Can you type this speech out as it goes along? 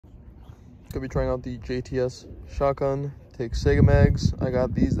Gonna be trying out the JTS shotgun. Take Sega mags. I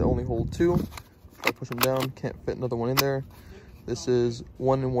got these that only hold 2. Try to push them down. Can't fit another one in there. This is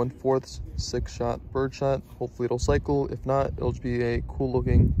 1 1/4 6-shot bird shot. Hopefully it'll cycle. If not, it'll just be a cool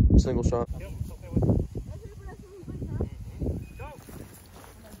looking single shot.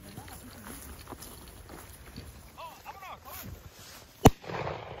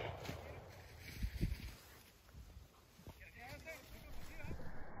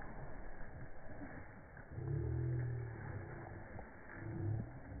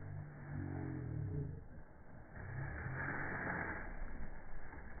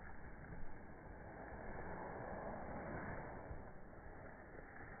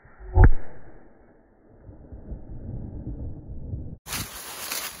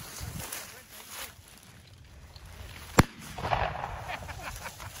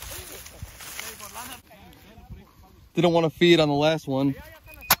 Didn't want to feed on the last one.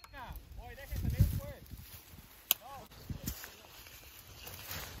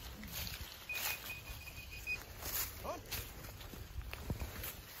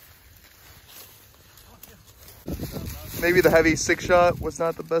 Maybe the heavy 6-shot was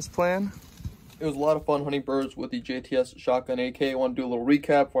not the best plan. It was a lot of fun hunting birds with the JTS Shotgun AK. I want to do a little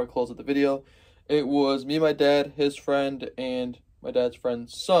recap before I close out the video. It was me, my dad, his friend, and my dad's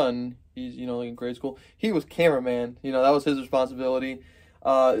friend's son. He's, like in grade school. He was cameraman. That was his responsibility.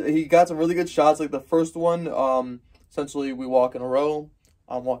 He got some really good shots. Like the first one, essentially we walk in a row.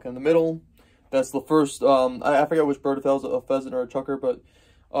 I'm walking in the middle. That's the first, I forget which bird, if that was a pheasant or a chucker, but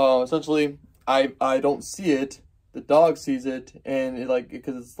essentially I don't see it. The dog sees it, and it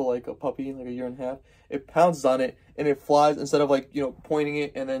because it's still like a puppy, like a 1.5 years, it pounces on it, and it flies. Instead of pointing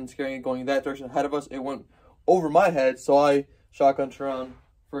it and then scaring it going that direction ahead of us, it went over my head. So I shotgunned around,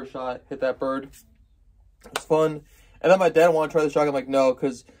 first shot, hit that bird. It's fun. And then my dad wanted to try the shotgun. I'm like, no,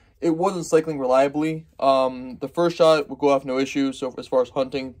 because it wasn't cycling reliably. The first shot would go off no issue. So as far as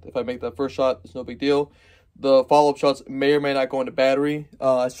hunting, if I make that first shot, it's no big deal. The follow-up shots may or may not go into battery.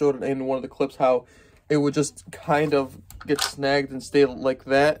 I showed in one of the clips how it would just kind of get snagged and stay like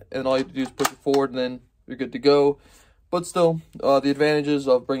that, and all you have to do is push it forward, and then you're good to go. But still, the advantages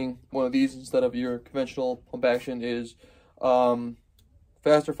of bringing one of these instead of your conventional pump action is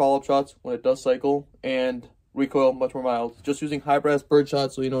faster follow-up shots when it does cycle, and recoil much more mild. Just using high brass bird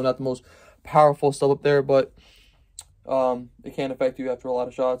shots, so not the most powerful stuff up there, but it can affect you after a lot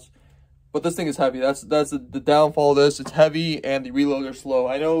of shots. But this thing is heavy. That's the downfall of this. It's heavy, and the reloads are slow.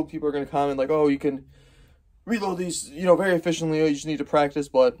 I know people are going to comment like, oh, you can reload these, very efficiently. You just need to practice,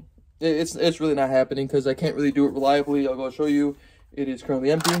 but it's really not happening because I can't really do it reliably. I'll go show you. It is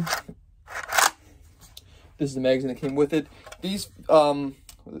currently empty. This is the magazine that came with it. These, the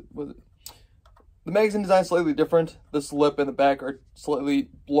magazine design is slightly different. The slip and the back are slightly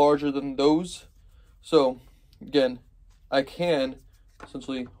larger than those. So, again, I can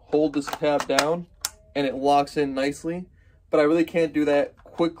essentially hold this tab down and it locks in nicely, but I really can't do that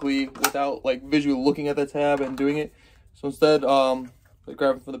quickly without visually looking at the tab and doing it. So instead, I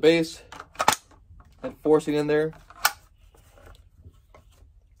grab it from the base and force it in there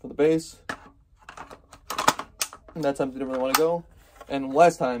from the base, and that time I didn't really want to go, and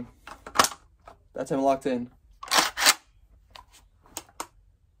last time, that time it locked in.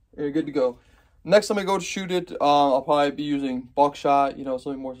 You're good to go. Next time I go to shoot it, I'll probably be using buckshot,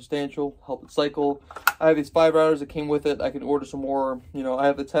 something more substantial, help it cycle. I have these 5 rounders that came with it. I can order some more. I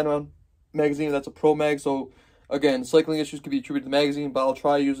have the 10-round magazine. That's a Pro Mag. So, again, cycling issues could be attributed to the magazine, but I'll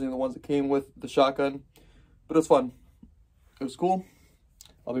try using the ones that came with the shotgun. But it's fun. It was cool.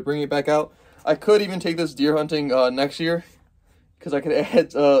 I'll be bringing it back out. I could even take this deer hunting next year, because I could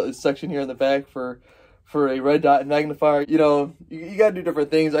add a section here in the back for a red dot magnifier. You got to do different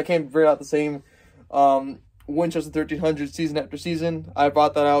things. I can't bring out the same Winchester 1300 season after season. I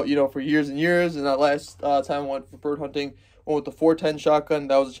brought that out, for years and years. And that last time I went for bird hunting, went with the 410 shotgun.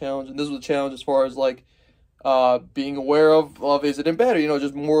 That was a challenge. And this was a challenge as far as being aware of is it in battery,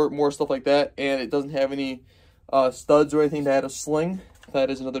 just more stuff like that. And it doesn't have any studs or anything to add a sling. That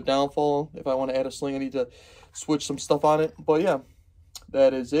is another downfall. If I want to add a sling, I need to switch some stuff on it. But yeah,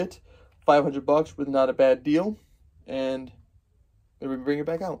 that is it. $500 was not a bad deal, and we're gonna bring it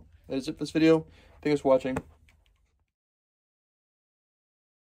back out. That is it for this video. Thanks for watching.